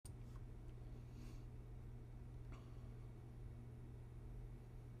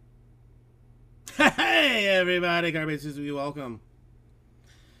Hey everybody, Garbage says with you, welcome.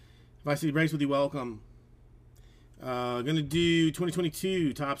 If I see breaks with you, welcome. Gonna do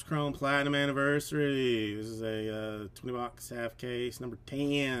 2022 Topps Chrome Platinum Anniversary. This is a 20 box half case, number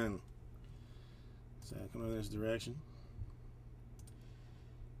 10. So coming in this direction.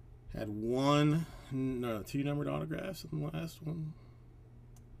 Had two numbered autographs in the last one.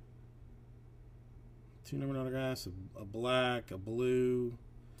 Two numbered autographs, a black, a blue,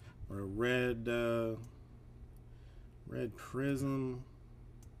 or a red prism.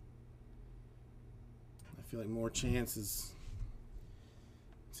 I feel like more chances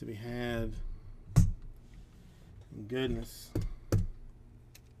to be had. Goodness.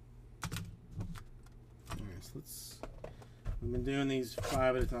 Alright, so we've been doing these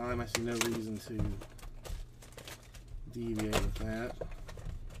 5 at a time. I see no reason to deviate with that.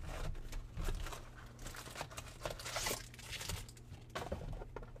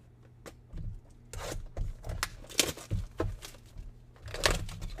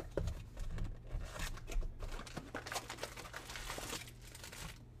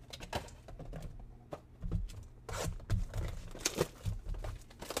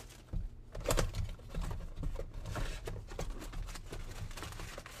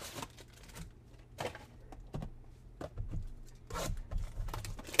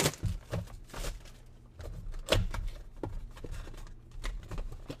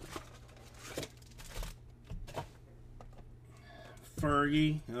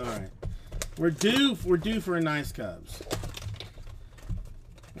 Fergie. All right, we're due for a nice Cubs.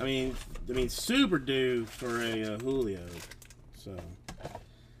 I mean, super due for a Julio. So,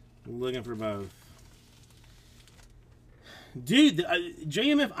 looking for both. Dude,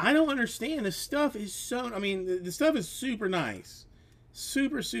 JMF, I don't understand. This stuff is so. I mean, the stuff is super nice,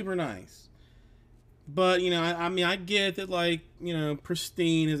 super nice. But I mean, I get that, like,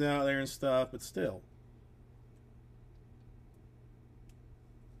 Pristine is out there and stuff, but still.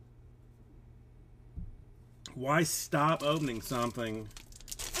 Why stop opening something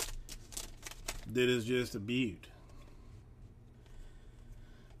that is just a beaut?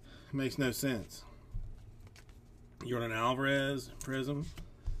 Makes no sense. You're on an Alvarez prism.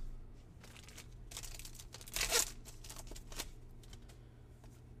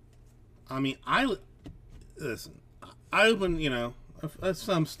 I mean, listen. I open,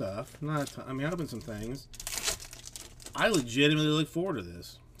 some stuff. I open some things. I legitimately look forward to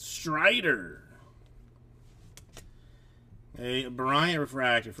this. Strider. A Bryant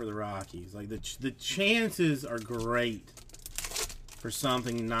refractor for the Rockies. Like, the chances are great for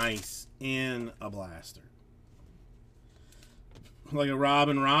something nice in a blaster. Like a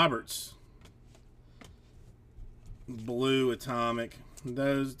Robin Roberts blue atomic.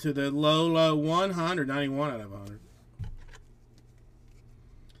 Those to the low 100, 91 out of 100.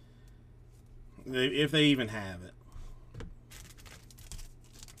 If they even have it.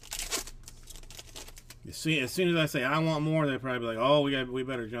 As soon as I say I want more, they'll probably be like, "Oh, we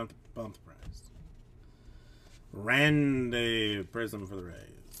better bump the price." Randy prism for the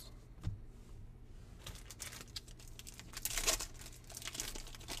Rays.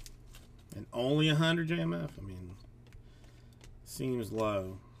 And only 100 JMF. I mean, seems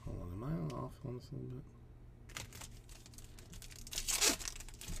low. Hold on, am I off on this a little bit?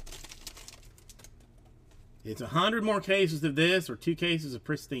 It's 100 more cases of this, or 2 cases of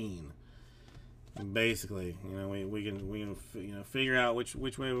Pristine. Basically, we can figure out which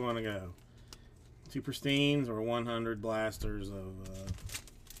way we want to go. 2 Pristines or 100 blasters of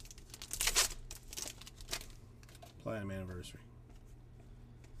Platinum Anniversary.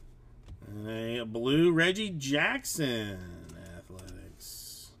 And a blue Reggie Jackson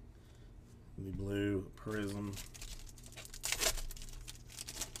Athletics. The blue prism.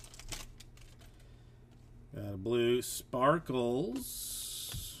 Got a blue Sparkles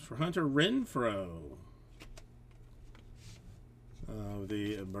for Hunter Renfroe of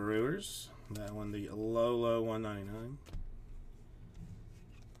the Brewers. That one, the low 199.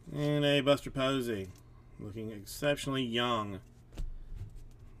 And a Buster Posey, looking exceptionally young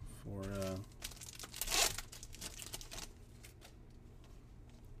for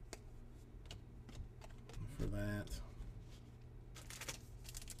that.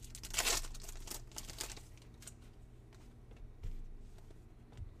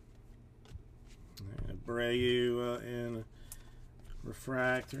 Abreu in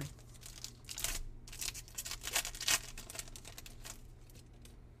refractor.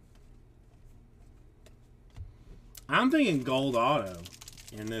 I'm thinking gold auto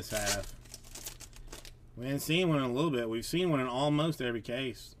in this half. We haven't seen one in a little bit. We've seen one in almost every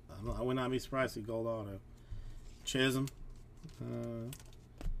case. I would not be surprised to see gold auto. Chisholm.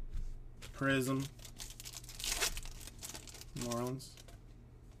 Prism. Marlins.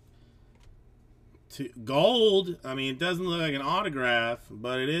 Gold. I mean, it doesn't look like an autograph,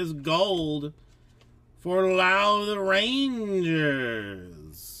 but it is gold for the Rangers.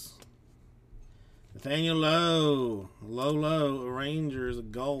 Nathaniel Lowe. Low. Rangers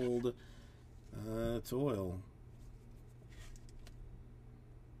gold. Toil.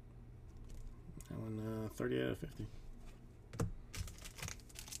 That one, 30 out of 50.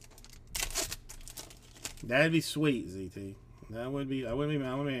 That'd be sweet, ZT. That would be. I wouldn't be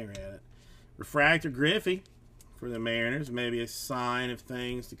angry at it. Refractor Griffey for the Mariners. Maybe a sign of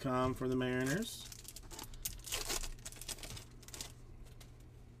things to come for the Mariners.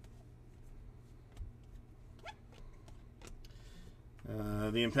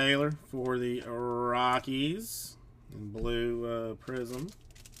 The Impaler for the Rockies in blue prism.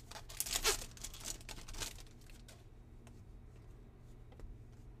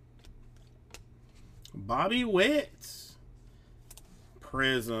 Bobby Witt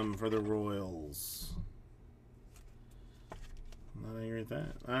prism for the Royals. Not angry at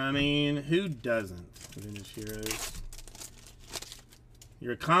that. I mean, who doesn't? Vintage Heroes.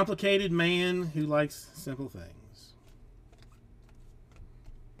 You're a complicated man who likes simple things.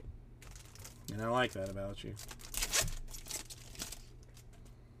 And I like that about you.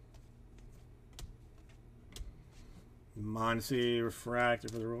 Mondesi refractor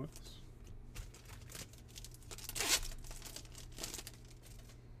for the Royals.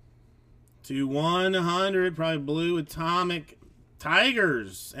 To 100, probably blue atomic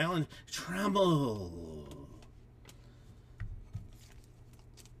Tigers. Alan Trammell.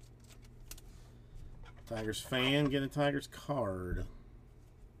 Tigers fan, get a Tigers card.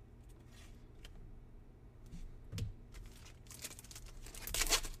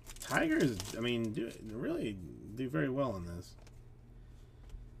 Tigers, I mean, really do very well in this.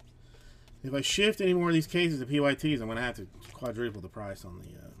 If I shift any more of these cases to PYTs, I'm going to have to quadruple the price on the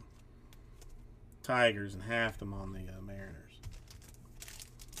Tigers and half them on the Mariners.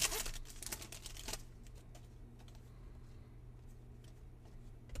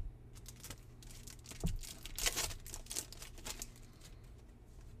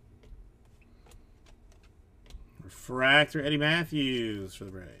 Refractor Eddie Matthews for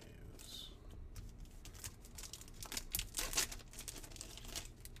the Braves.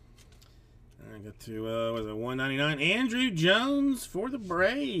 I got to was it 199? Andrew Jones for the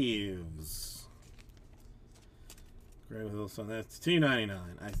Braves. Great with a little sun. That's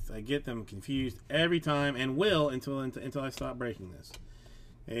 $2.99. I get them confused every time and will until I stop breaking this.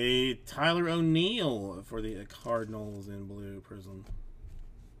 A Tyler O'Neill for the Cardinals in blue prism.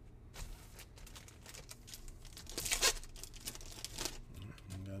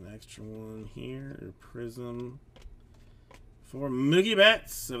 Got an extra one here. A prism for Mookie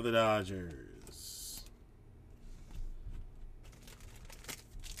Betts of the Dodgers.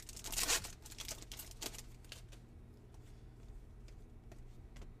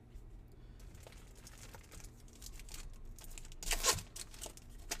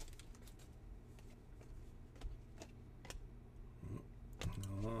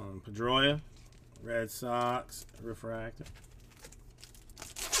 Pedroia, Red Sox, refractor.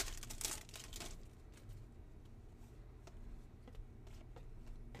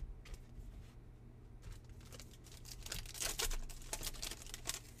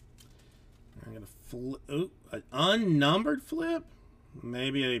 I'm gonna flip. Ooh, an unnumbered flip.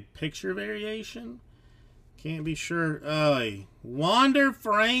 Maybe a picture variation. Can't be sure. Wander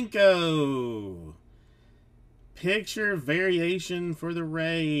Franco. Picture variation for the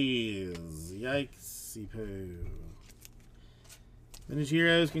Rays. Yikesy poo. Vintage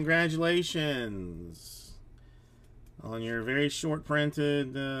Heroes, congratulations on your very short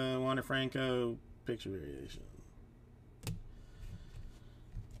printed Wander Franco picture variation.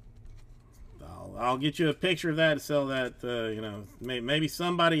 I'll get you a picture of that to sell that. You know, maybe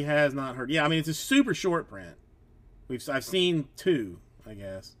somebody has not heard. Yeah, I mean it's a super short print. I've seen two, I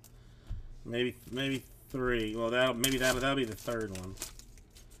guess. Maybe 3. Well, that'll be the third one.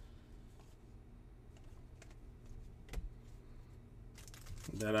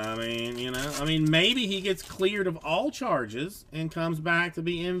 But I mean, you know, maybe he gets cleared of all charges and comes back to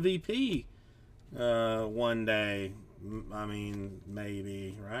be MVP one day. I mean,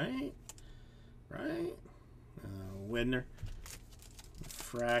 maybe, right? Right? Widner,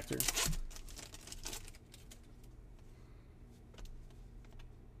 Fractor.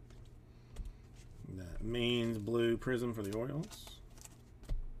 That means blue prism for the Orioles.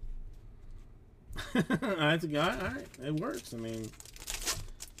 That's a guy. All right, it works. I mean,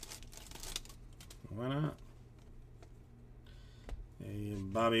 why not? A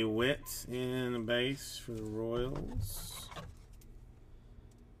Bobby Witt in base for the Royals.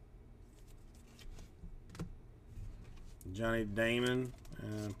 Johnny Damon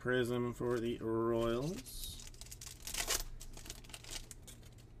prism for the Royals.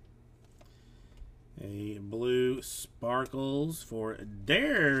 A blue sparkles for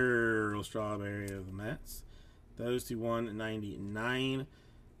Darryl Strawberry of the Mets. Those to 199,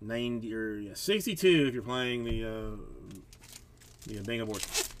 90 or 62 if you're playing the bingo board.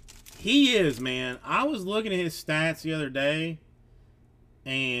 He is, man. I was looking at his stats the other day,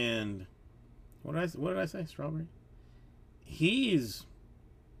 and what did I say? Strawberry. He's.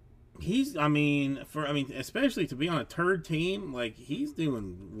 I mean, especially to be on a third team, like he's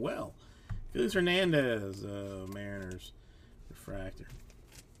doing well. Felix Hernandez, Mariners refractor.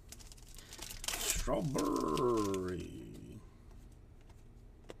 Strawberry.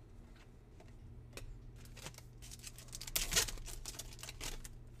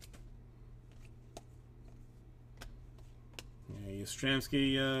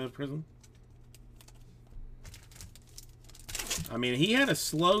 Yastrzemski prism. I mean, he had a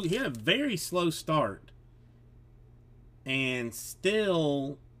very slow start, and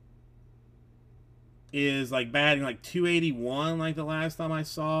still is like batting like 281 like the last time I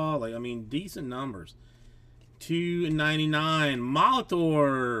saw. Like, I mean, decent numbers. 299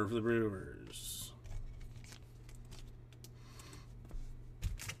 Molitor for the Brewers.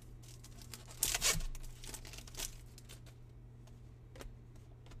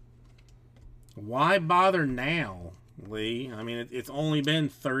 Why bother now, Lee? I mean, it's only been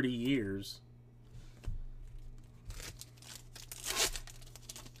 30 years.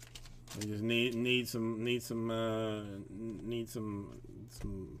 We just need some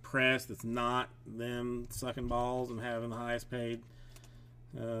press that's not them sucking balls and having the highest paid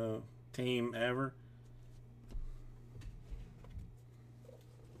team ever.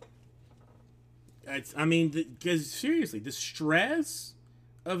 I mean, because seriously, the stress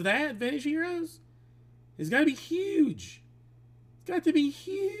of that Vintage Heroes has got to be huge. It's got to be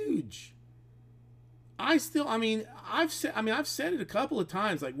huge. I've said it a couple of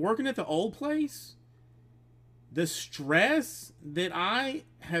times, like working at the old place, the stress that I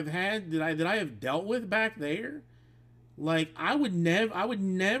have had, that I have dealt with back there, like I would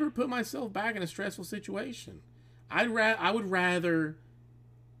never put myself back in a stressful situation. I would rather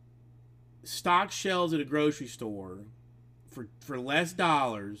stock shelves at a grocery store for less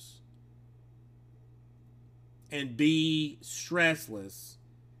dollars and be stressless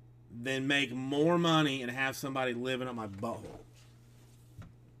than make more money and have somebody living up my butthole.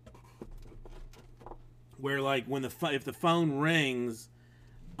 Where, like, if the phone rings,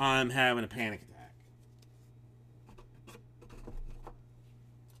 I'm having a panic attack.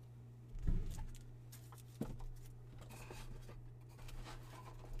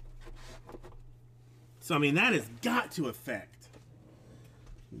 So, I mean, that has got to affect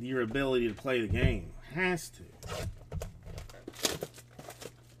your ability to play the game. Has to.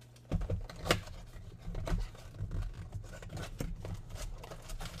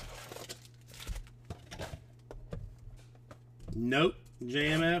 Nope,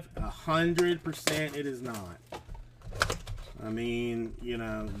 JMF, 100% it is not. I mean, you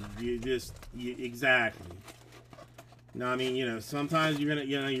know, exactly. No, I mean, you know, sometimes you're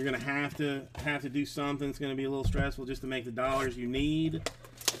gonna have to do something that's gonna be a little stressful just to make the dollars you need.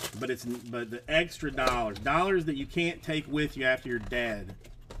 But the extra dollars that you can't take with you after you're dead,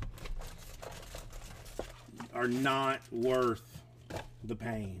 are not worth the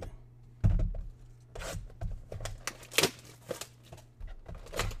pain.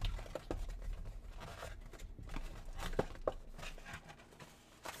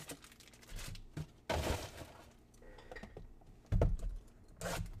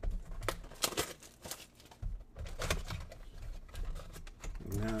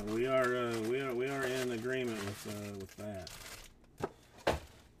 We are in agreement with that. All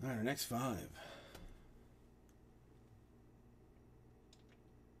right, our next 5.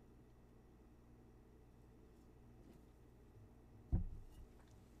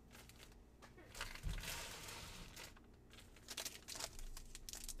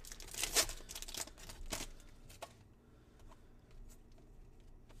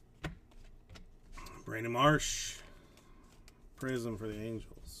 Brandon Marsh, prism for the Angels.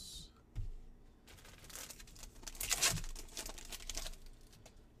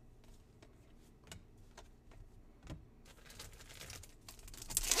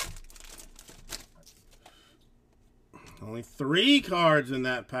 Only 3 cards in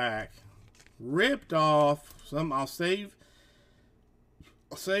that pack. Ripped off. I'll save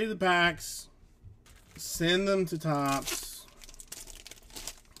the packs. Send them to Topps.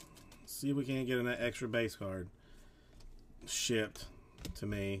 see if we can't get an extra base card shipped to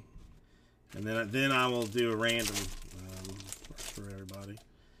me, and then I will do a random for everybody.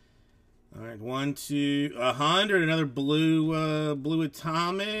 All right, 100, another blue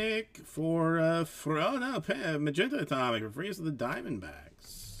atomic for magenta atomic for Freeze of the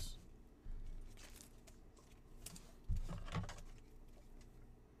Diamondbacks.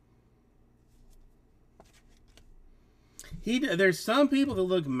 There's some people that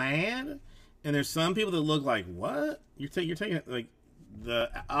look mad, and there's some people that look like, what? You're taking it like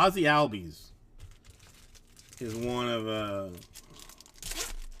the Ozzy Albies is one of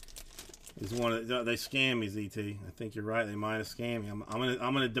they scam me, ZT. I think you're right. They might have scammed me.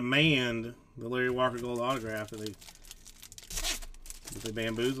 I'm gonna demand the Larry Walker Gold autograph that they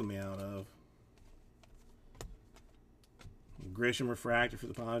bamboozled me out of. Grisham refractor for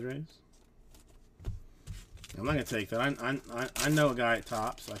the Padres. I'm not gonna take that. I know a guy at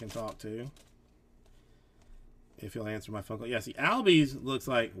Topps I can talk to if he'll answer my phone call. Yeah, see, Albies looks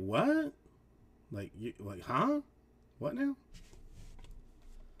like what? Like huh? What now?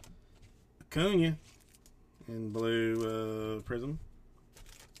 Acuna in blue prism.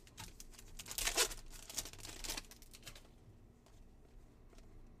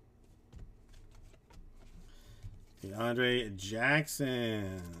 DeAndre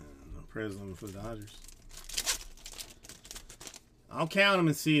Jackson prism for the Dodgers. I'll count them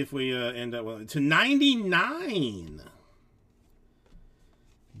and see if we end up with to 99.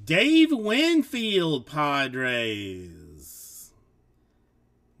 Dave Winfield Padres.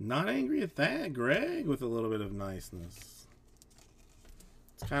 Not angry at that, Greg, with a little bit of niceness.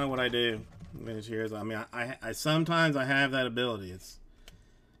 It's kind of what I do. Vintage Heroes. I mean, I sometimes I have that ability. It's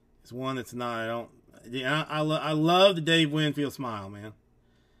one that's not. I don't. Yeah, I love the Dave Winfield smile, man.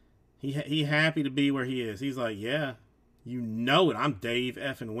 He happy to be where he is. He's like, yeah, you know it. I'm Dave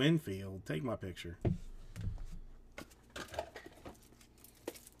effing Winfield. Take my picture.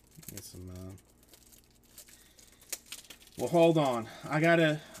 Get some. Well, hold on. I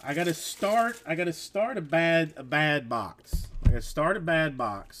gotta start a bad box. I gotta start a bad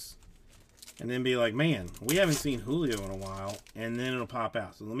box, and then be like, man, we haven't seen Julio in a while, and then it'll pop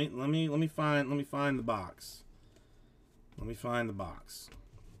out. So let me find the box. Let me find the box,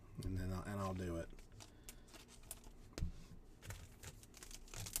 and then I'll do it.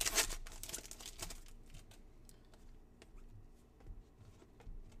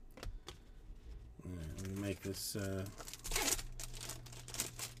 All right, let me make this.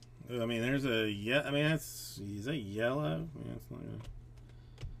 I mean, there's a I mean, is that yellow? Yeah, it's not good.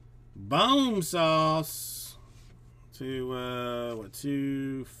 Bone sauce to what,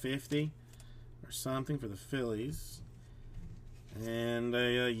 250 or something for the Phillies, and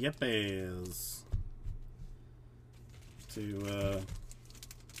a Yepes to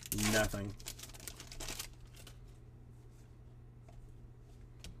nothing.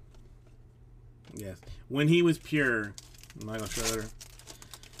 Yes, when he was pure, Michael Schroeder.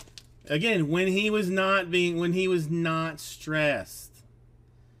 Again, when he was not stressed.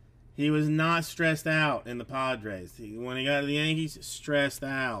 He was not stressed out in the Padres. When he got to the Yankees, stressed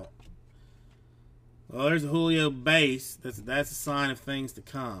out. Well, there's a Julio base. That's a sign of things to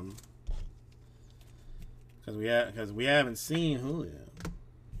come. Because we haven't seen Julio.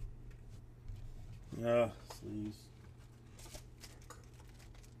 Oh, sleeves.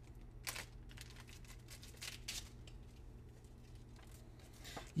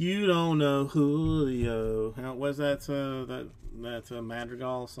 You don't know Julio. How was that? That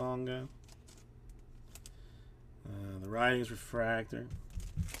Madrigal song go? The writing's refractor.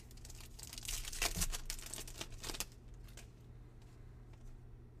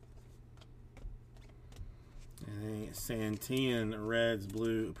 And Santian Reds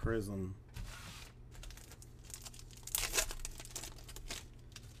blue prism.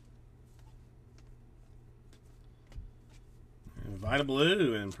 And Vita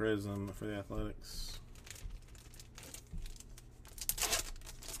blue in prism for the Athletics.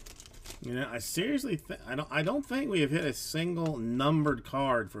 You know, I seriously I don't think we have hit a single numbered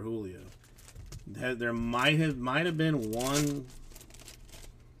card for Julio. There might have been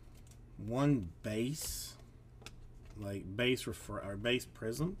one base, like base or base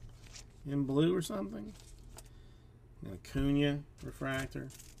prism in blue or something. You know, Acuna refractor.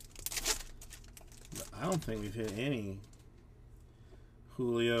 But I don't think we've hit any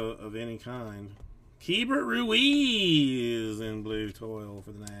Julio of any kind. Keibert Ruiz in blue toil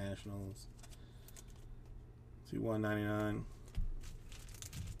for the Nationals. 2/199.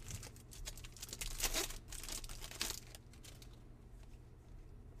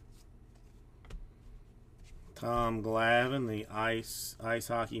 Tom Glavine, the ice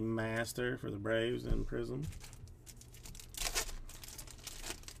hockey master for the Braves in Prism.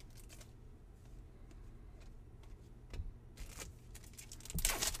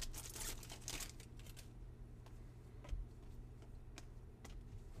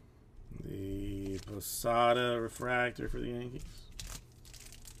 The Posada refractor for the Yankees.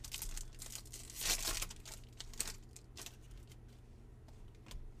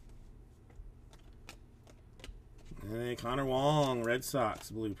 And Connor Wong, Red Sox,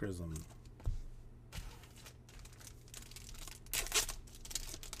 blue prism.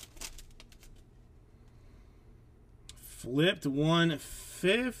 Flipped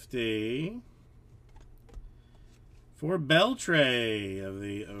 150 for Beltre of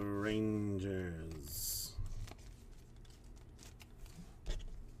the Rangers.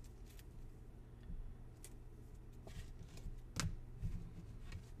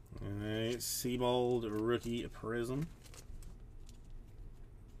 Alright, Seabold rookie prism.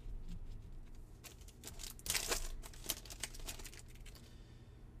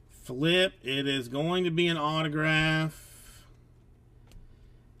 Flip, it is going to be an autograph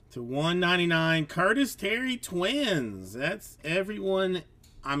to 199, Curtis Terry Twins. That's everyone.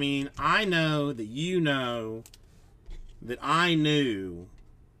 I mean, I know that you know that I knew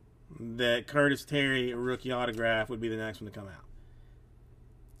that Curtis Terry rookie autograph would be the next one to come out.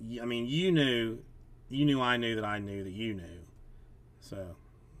 I mean, you knew I knew that I knew that you knew. So,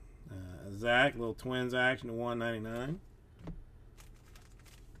 Zach, little Twins action to 199.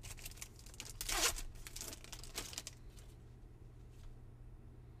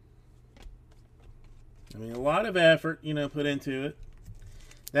 I mean, a lot of effort, you know, put into it.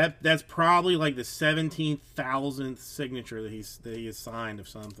 That's probably like the 17,000th signature that he has signed of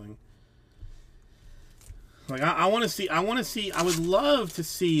something. Like I want to see. I would love to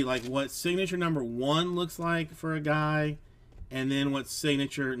see like what signature number 1 looks like for a guy, and then what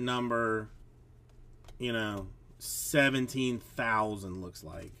signature number, you know, 17,000 looks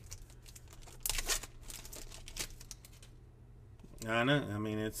like. I know. I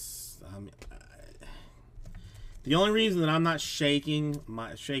mean, it's. The only reason that I'm not shaking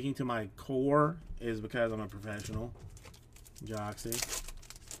to my core is because I'm a professional. Joxy.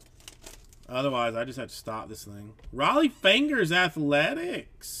 Otherwise, I just have to stop this thing. Raleigh Fingers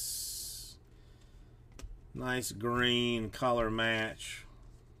Athletics. Nice green color match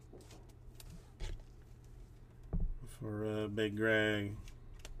for Big Greg.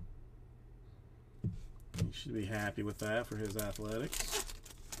 He should be happy with that for his Athletics.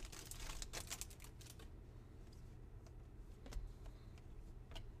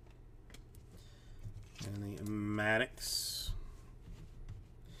 And the Maddox.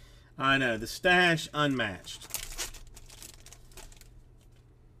 I know, the stash unmatched.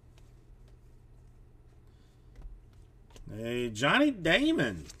 A Johnny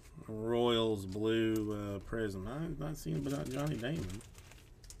Damon, Royals blue prism. I've not seen about Johnny Damon.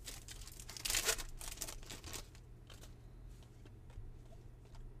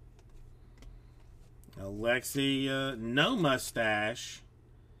 Alexi, no mustache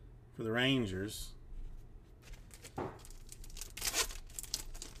for the Rangers.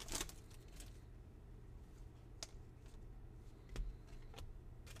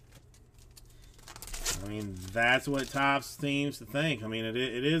 I mean, that's what Topps seems to think. I mean, it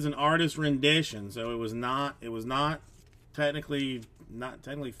is an artist rendition, so it was not technically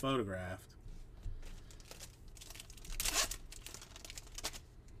photographed.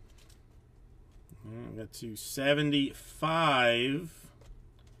 We got 275.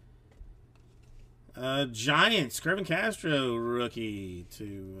 Giants, Kervin Castro rookie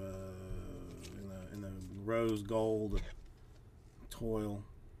to in the rose gold toil.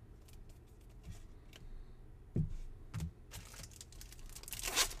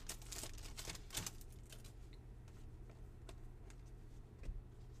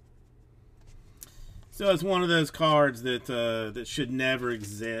 So it's one of those cards that that should never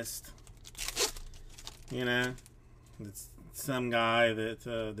exist. You know, it's some guy that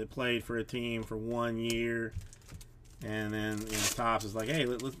that played for a team for 1 year, and then you know, Topps is like, hey,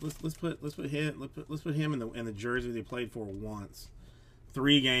 let's put him in the jersey that he played for once,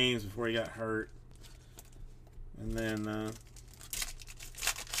 3 games before he got hurt, and then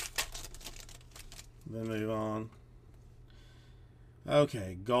move on.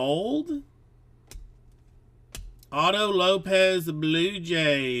 Okay, gold. Otto Lopez, Blue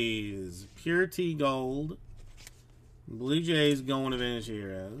Jays. Pure T Gold. Blue Jays going to Vintage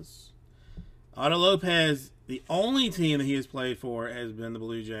Heroes. Otto Lopez, the only team that he has played for has been the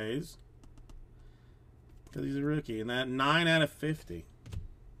Blue Jays. Because he's a rookie. And that 9 out of 50.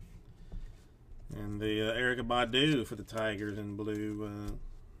 And the Erykah Badu for the Tigers in blue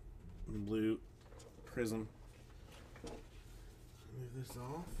prism. Move this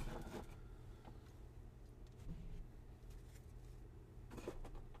off.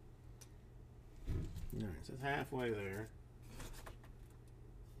 Alright, so it's halfway there.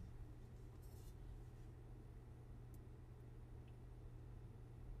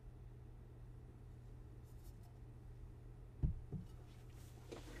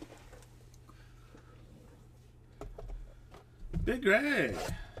 Big Greg.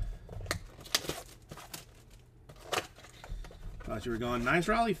 Thought you were going. Nice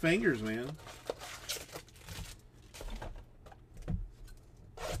Raleigh fingers, man.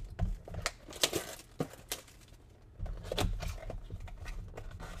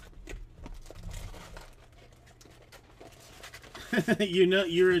 You know,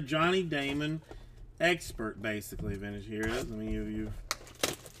 you're a Johnny Damon expert, basically, Vintage Heroes. I mean,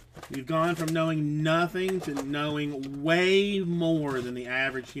 you've gone from knowing nothing to knowing way more than the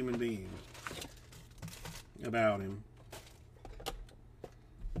average human being about him.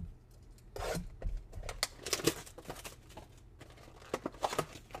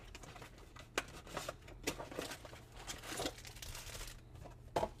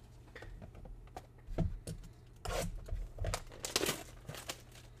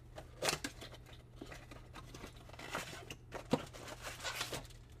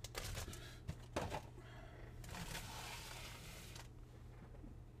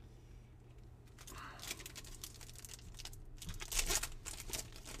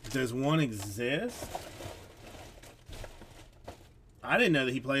 Does one exist? I didn't know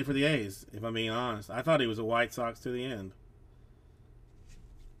that he played for the A's, if I'm being honest. I thought he was a White Sox to the end.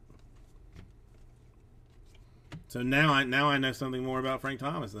 So now I know something more about Frank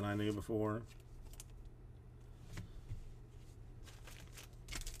Thomas than I knew before.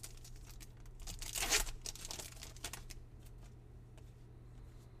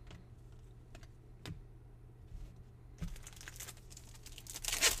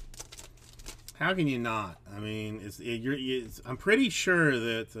 How can you not? I mean, I'm pretty sure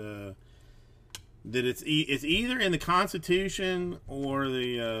that it's either in the Constitution or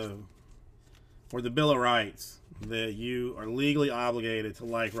the Bill of Rights that you are legally obligated to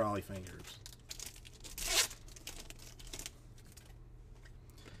like Raleigh fingers.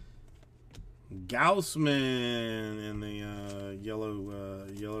 Gaussman in the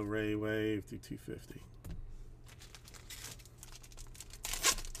yellow ray wave through 250.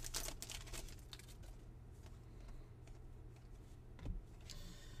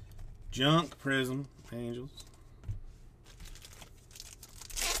 Junk Prism Angels.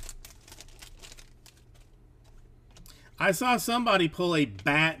 I saw somebody pull a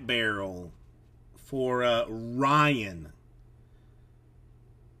bat barrel for Ryan.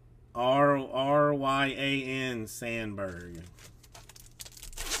 R-Y-A-N Sandberg.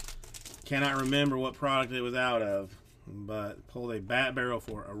 Cannot remember what product it was out of, but pulled a bat barrel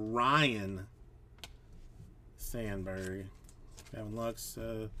for a Ryan Sandberg. Gavin Lux,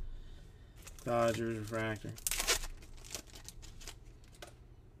 Dodgers refractor.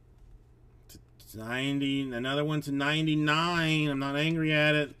 90, another one to 99. I'm not angry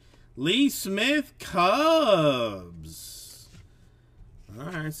at it. Lee Smith Cubs.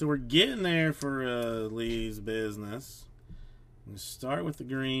 Alright, so we're getting there for Lee's business. We'll start with the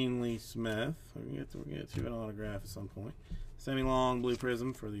green Lee Smith. We'll get to an autograph at some point. Semi-long blue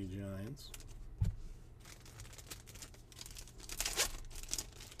prism for the Giants.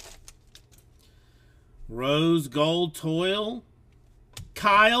 Rose Gold Toil.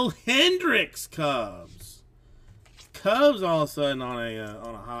 Kyle Hendricks Cubs. Cubs all of a sudden on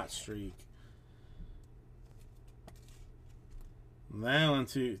a hot streak. That one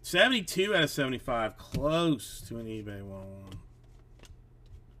too. 72 out of 75. Close to an eBay 101.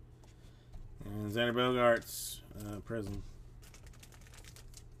 And Xander Bogaerts Prism.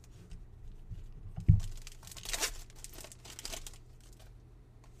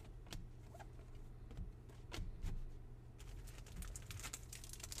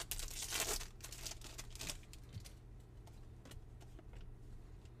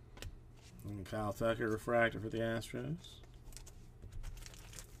 And Kyle Tucker refractor for the Astros.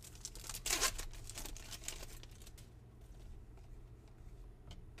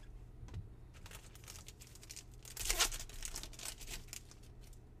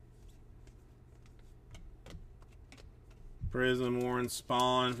 Prism Warren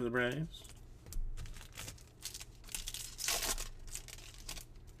Spawn for the Braves.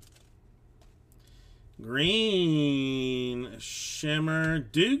 Green Shimmer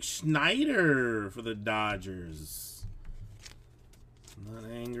Duke Snider for the Dodgers. I'm not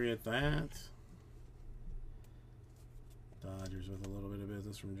angry at that. Dodgers with a little bit of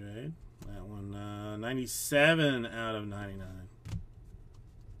business from Jade. That one, 97 out of 99.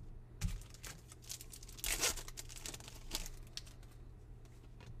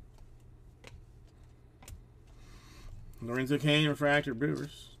 Lorenzo Cain, refractor,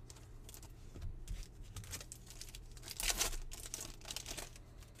 Brewers.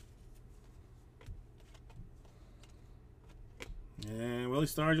 And Willie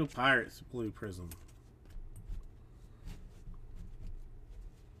Stargell, Pirates, blue prism.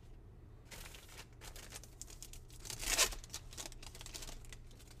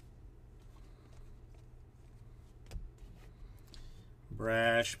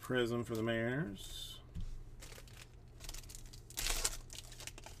 Brash prism for the Mariners.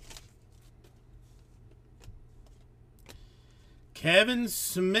 Kevin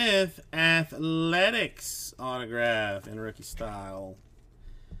Smith, Athletics autograph in rookie style.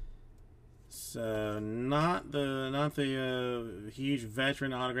 So not the huge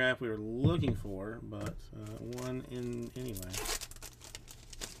veteran autograph we were looking for, but one in anyway.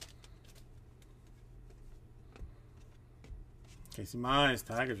 Casey Mize,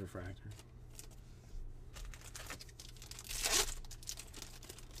 Tigers refractor.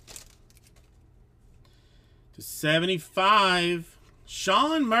 To 75,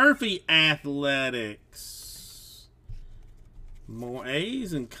 Sean Murphy, Athletics. More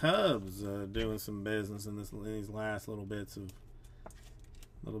A's and Cubs doing some business in these last little bits of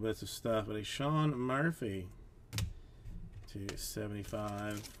stuff. But a Sean Murphy to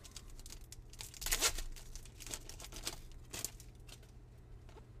 75.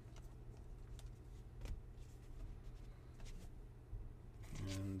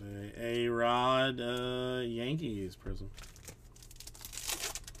 A-Rod, Yankees prism.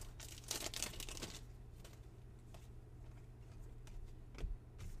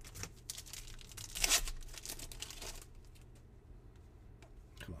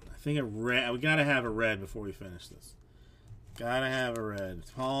 Come on, I think a red. We gotta have a red before we finish this. Gotta have a red.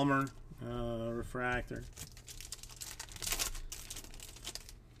 Palmer, refractor.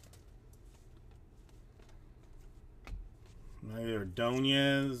 Maybe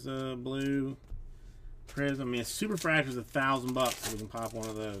Ordonez, blue prism. I mean, a super fractor is $1,000 so we can pop one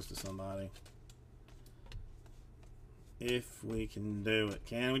of those to somebody. If we can do it.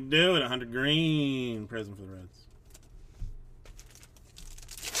 Can we do it? 100 green prism for the Reds.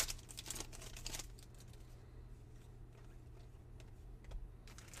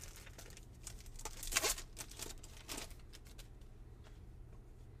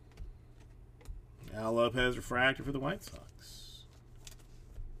 Al Lopez refractor for the White Sox.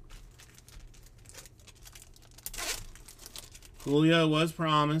 Julio was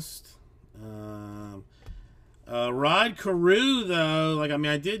promised. Rod Carew, though, like, I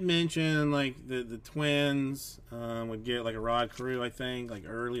mean, I did mention, like, the Twins would get, like, a Rod Carew, I think, like,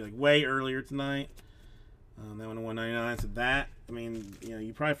 early, like, way earlier tonight. That one to 199. So that, I mean, you know,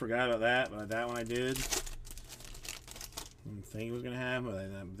 you probably forgot about that, but that one I did. Didn't think it was going to happen,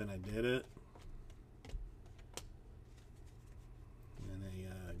 but then I did it. And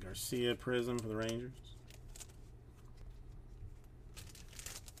a Garcia prism for the Rangers.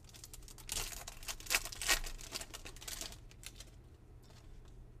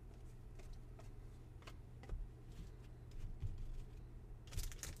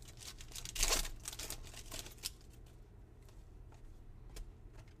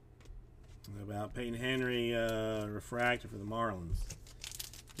 About Peyton Henry refractor for the Marlins.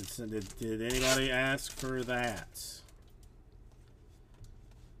 Did anybody ask for that?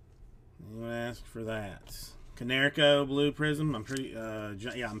 Anyone ask for that? Canerco blue prism. I'm pretty.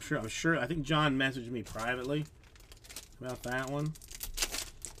 Yeah, I'm sure. I think John messaged me privately about that one.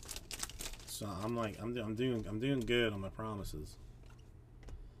 So I'm like, I'm doing good on my promises.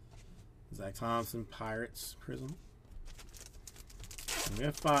 Zach Thompson Pirates prism. We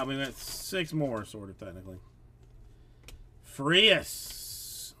have 5. We got 6 more, sort of, technically.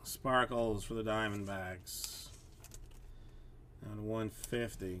 Frias Sparkles for the Diamondbacks. Down to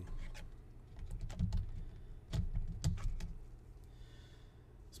 150.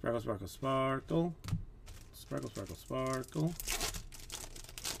 Sparkle, sparkle, sparkle. Sparkle, sparkle, sparkle.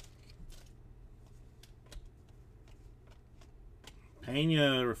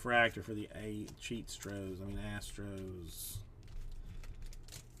 Pena refractor for the Astros.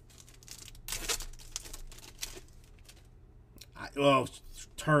 Oh,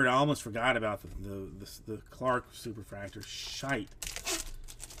 turd! I almost forgot about the Clark superfractor. Shite.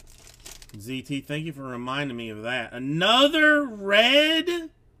 ZT, thank you for reminding me of that. Another red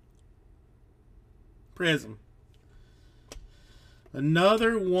prism.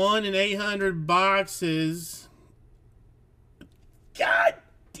 Another 1 in 800 boxes. God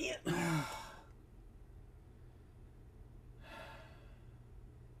damn.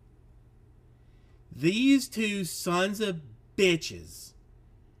 These two sons of bitches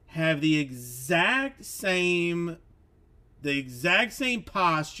have the exact same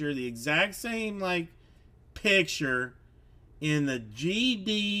posture, the exact same like picture in the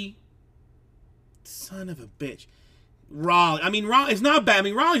GD. Son of a bitch. Raleigh. I mean, Raleigh's not bad. I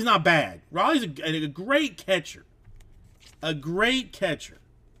mean, Raleigh's not bad. Raleigh's a great catcher. A great catcher.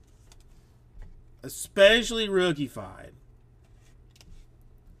 Especially rookie-fied.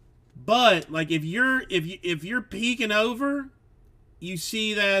 But like if you're peeking over, you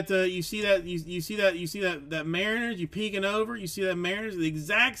see that that Mariners, you peeking over, you see that Mariners, the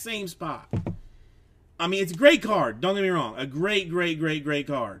exact same spot. I mean, it's a great card. Don't get me wrong. A great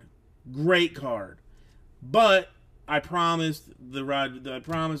card. Great card. But I promised the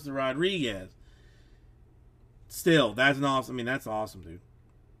Rodriguez. Still, that's an awesome. I mean, that's awesome, dude.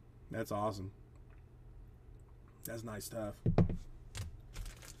 That's awesome. That's nice stuff.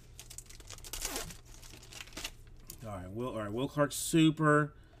 All right, Will Clark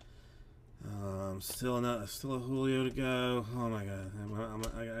Super. Still a Julio to go. Oh my God,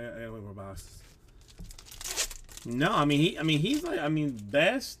 I gotta wait more boxes. No, I mean he's like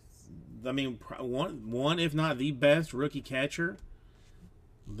best. I mean one if not the best rookie catcher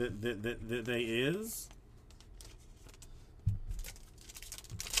that they is.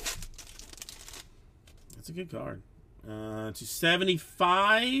 That's a good card. To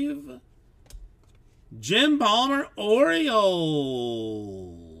 75. Jim Palmer,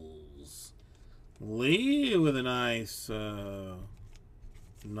 Orioles. Lee with a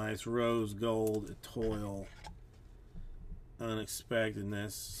nice rose gold toil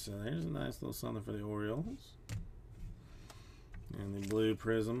unexpectedness. So there's a nice little something for the Orioles. And the blue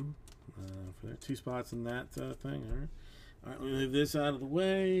prism for their 2 spots in that thing. All right, let me move this out of the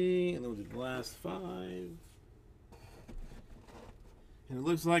way, and then we'll do the last 5. And it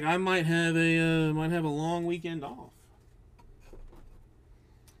looks like I might have a long weekend off,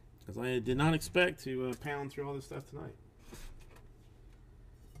 because I did not expect to pound through all this stuff tonight.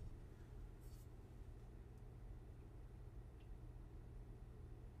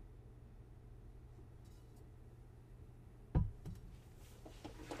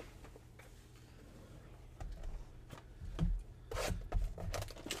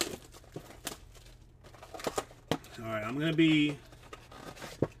 All right, I'm gonna be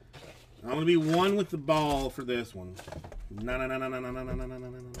one with the ball for this one.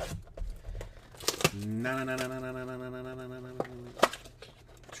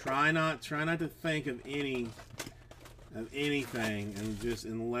 Try not to think of anything, and just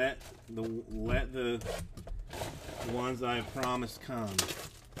let the ones I promised come.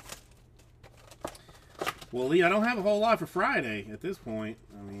 Well, Lee, I don't have a whole lot for Friday at this point.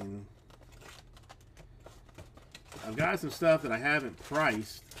 I mean, I've got some stuff that I haven't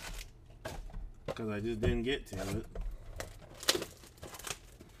priced because I just didn't get to it.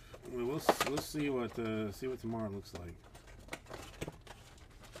 We'll see what tomorrow looks like.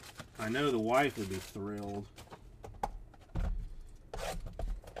 I know the wife would be thrilled. I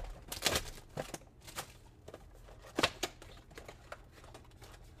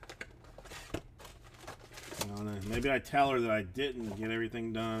don't know. Maybe I tell her that I didn't get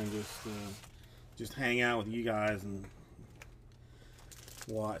everything done and just hang out with you guys and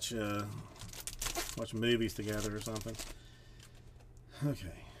watch movies together or something.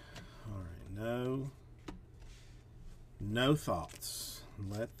 Okay. All right. No thoughts. All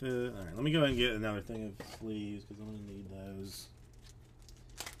right. Let me go ahead and get another thing of sleeves because I'm gonna need those.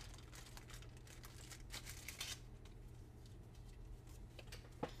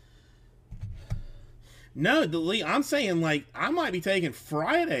 No, I'm saying like I might be taking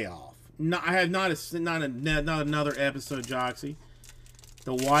Friday off. No, I have not another episode, Joxy.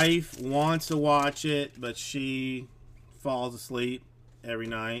 The wife wants to watch it, but she falls asleep every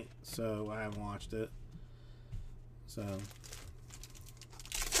night, so I haven't watched it. So,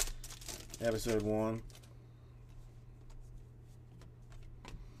 episode 1.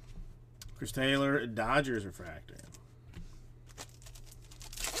 Chris Taylor, Dodgers refractor.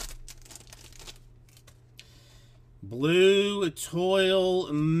 Blue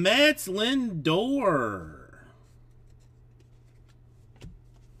Toil, Mets, Lindor.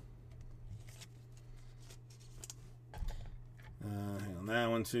 Hang on, that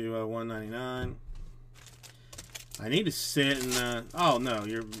one to 199. I need to sit and. Oh no,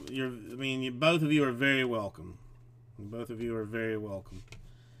 I mean, both of you are very welcome. Both of you are very welcome.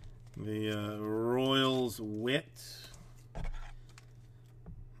 The Royals Wit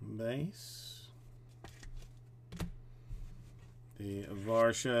base. The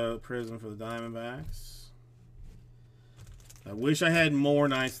Varsho Prism for the Diamondbacks. I wish I had more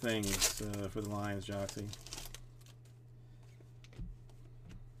nice things for the Lions, Joxy.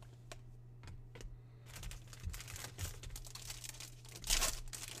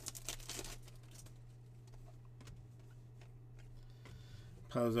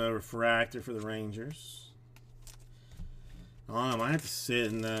 Pozo Refractor for the Rangers. I might have to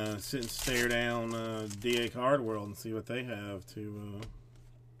sit and stare down DA Card World and see what they have to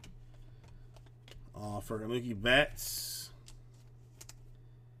offer. Mookie Betts,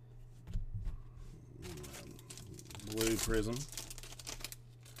 Blue Prism.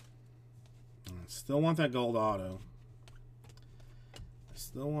 Still want that gold auto.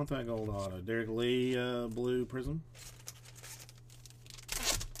 Still want that gold auto. Derek Lee, Blue Prism.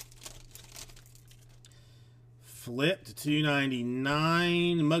 Flip to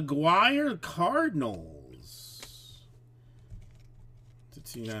 299. Maguire Cardinals to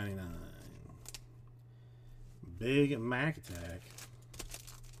 299. Big Mac Attack.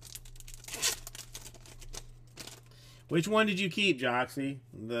 Which one did you keep, Joxy?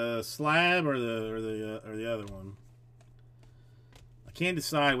 The slab or the other one? I can't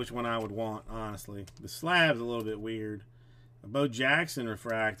decide which one I would want, honestly. The slab's a little bit weird. A Bo Jackson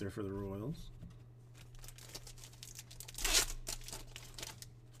Refractor for the Royals.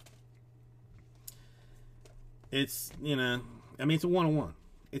 It's, you know, I mean, it's a 1-on-1.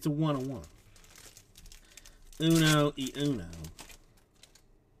 It's a 1-on-1. Uno y uno.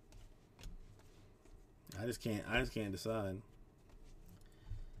 I just can't decide.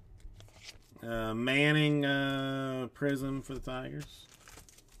 Manning Prism for the Tigers.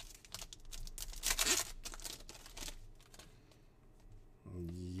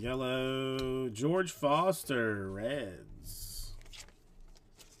 Yellow George Foster Reds.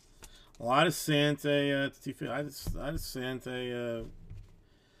 Well, I just sent a I just sent a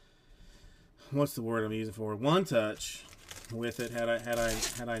what's the word I'm using for it? One touch with it. Had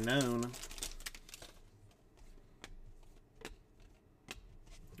I known.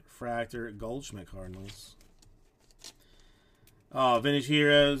 Refractor Goldschmidt Cardinals. Oh, Vintage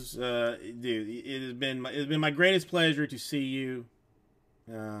Heroes, dude! It's been my greatest pleasure to see you.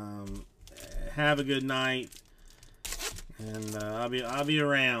 Have a good night. And I'll be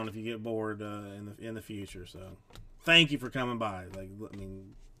around if you get bored in the future. So, thank you for coming by. Like, I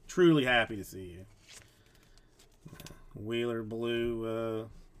mean, truly happy to see you. Wheeler Blue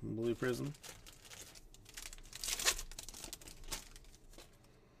Blue Prism.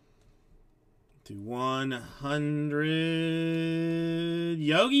 To 100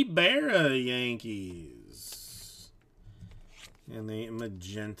 Yogi Berra Yankees. And the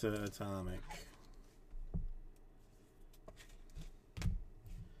Magenta Atomic.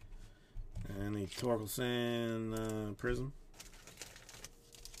 And the Torkelson Prism.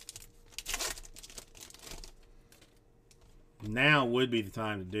 Now would be the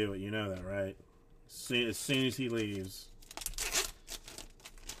time to do it. You know that, right? As soon as he leaves.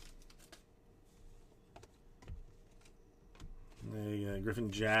 The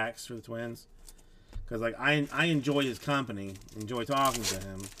Griffin Jacks for the Twins. Because, like, I enjoy his company. Enjoy talking to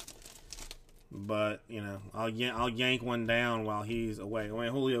him. But, you know, I'll yank one down while he's away. I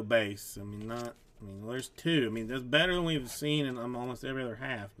mean, Julio Base. I mean, well, there's two. I mean, that's better than we've seen in almost every other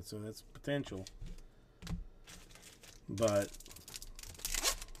half. But so that's potential. But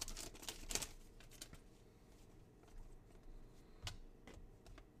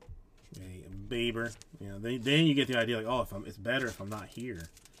yeah, Bieber. You know, then you get the idea, like, oh, it's better if I'm not here.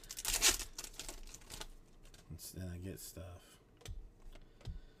 Then I get stuff.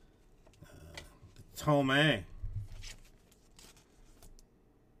 Tomei.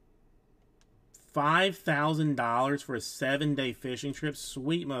 $5,000 for a 7-day fishing trip.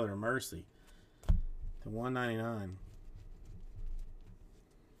 Sweet mother of mercy. To $199.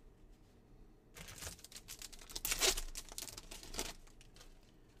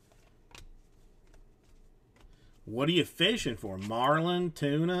 What are you fishing for? Marlin,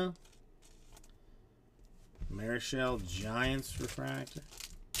 tuna, Marichal Giants Refractor.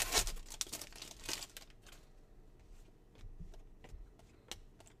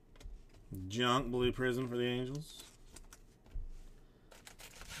 Junk Blue Prism for the Angels.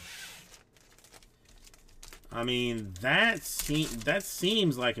 I mean, that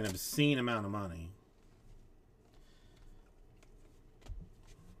seems like an obscene amount of money.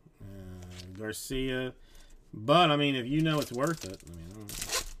 Garcia. But, I mean, if you know it's worth it,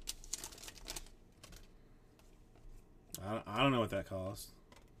 I don't know what that costs.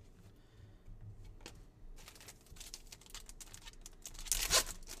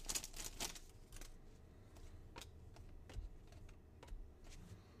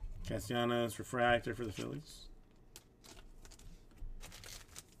 Castellanos refractor for the Phillies.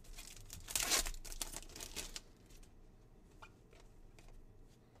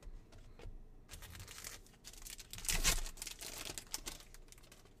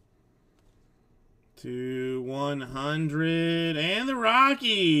 To 100 and the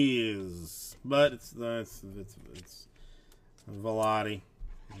Rockies, but it's Velotti,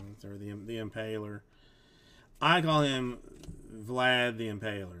 or the Impaler. I call him Vlad the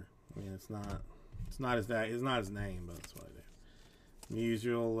Impaler. I mean, it's not his name, but that's what I do.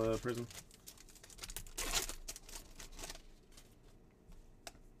 Musial Prism.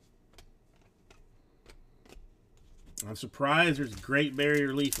 I'm surprised there's Great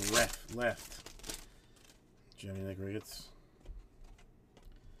Barrier Reef left. Jimmy Nick Ricketts.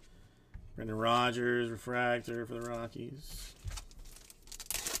 Brendan Rodgers, refractor for the Rockies.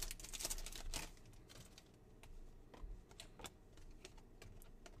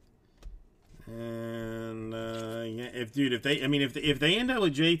 And yeah, if they end up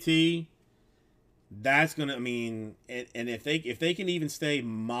with JT, that's gonna, I mean, and if they can even stay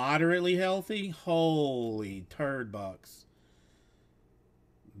moderately healthy, holy turd bucks.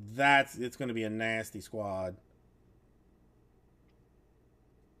 It's gonna be a nasty squad.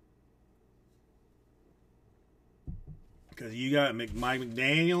 Because you got Mike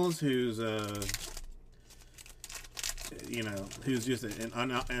McDaniels, who's who's just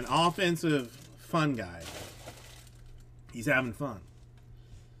an offensive fun guy. He's having fun.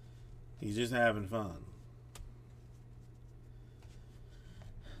 He's just having fun.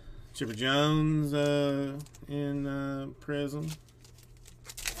 Chipper Jones in Prism.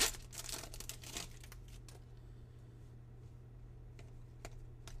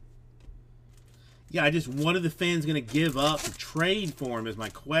 Yeah, what are the fans going to give up to trade for him is my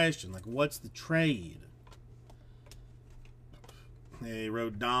question. Like, what's the trade? A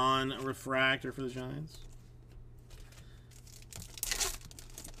Rodon refractor for the Giants.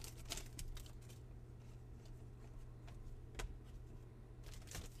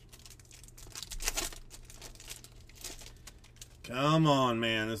 Come on,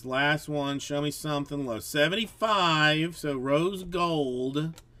 man. This last one, show me something low. 75, so rose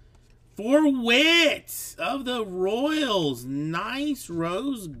gold. For Witt of the Royals. Nice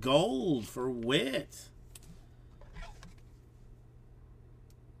rose gold for Witt.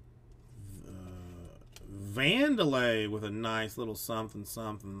 Vandelay with a nice little something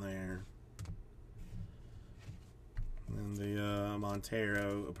there. And the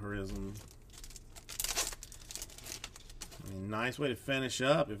Montero Prism. I mean, nice way to finish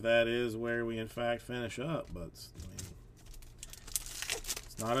up if that is where we in fact finish up, but I mean,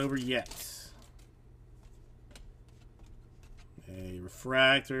 it's not over yet. A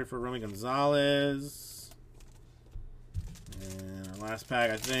refractor for Romy Gonzalez. And our last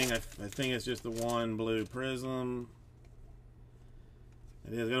pack, I think it's just the one blue prism.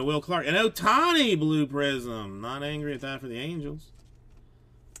 It is got a Will Clark. An Ohtani blue prism. Not angry at that for the Angels.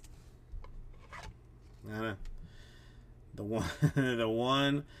 I know. The one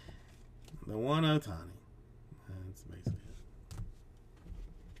Ohtani. That's basically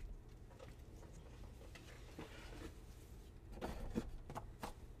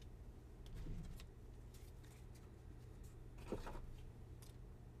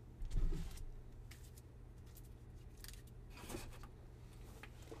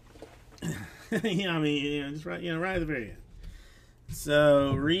it. Yeah, I mean, just right at the very end.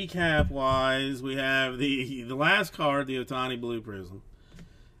 So, recap-wise, we have the last card, the Ohtani Blue Prism,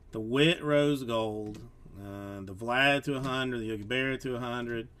 the Witt Rose Gold, the Vlad to 100, the Yogi Berra to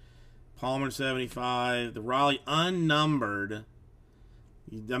 100, Palmer 75, the Raleigh unnumbered.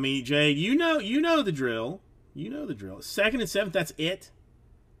 I mean, Jade, you know the drill. You know the drill. Second and seventh, that's it.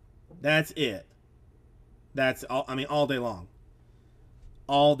 That's it. That's all. I mean, all day long.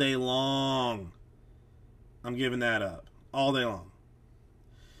 All day long. I'm giving that up. All day long.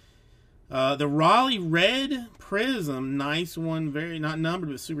 The Raleigh Red Prism, nice one, very not numbered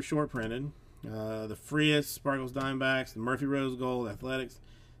but super short printed. The Frias Sparkles Diamondbacks, the Murphy Rose Gold Athletics,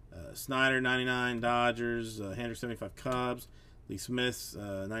 Snyder 99 Dodgers, Hendricks 75 Cubs, Lee Smith's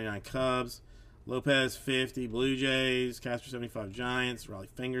 99 Cubs, Lopez 50 Blue Jays, Casper 75 Giants, Raleigh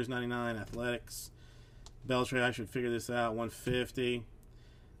Fingers 99 Athletics, Beltray, I should figure this out, 150.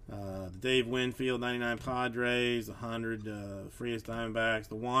 The Dave Winfield 99 Padres, 100 Frias Diamondbacks,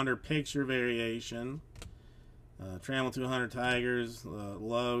 the Wander Picture Variation, Trammell 200 Tigers,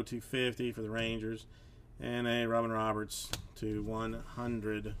 Low 250 for the Rangers, and a Robin Roberts to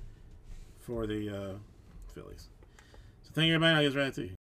 100 for the Phillies. So thank you everybody, I'll get right to you.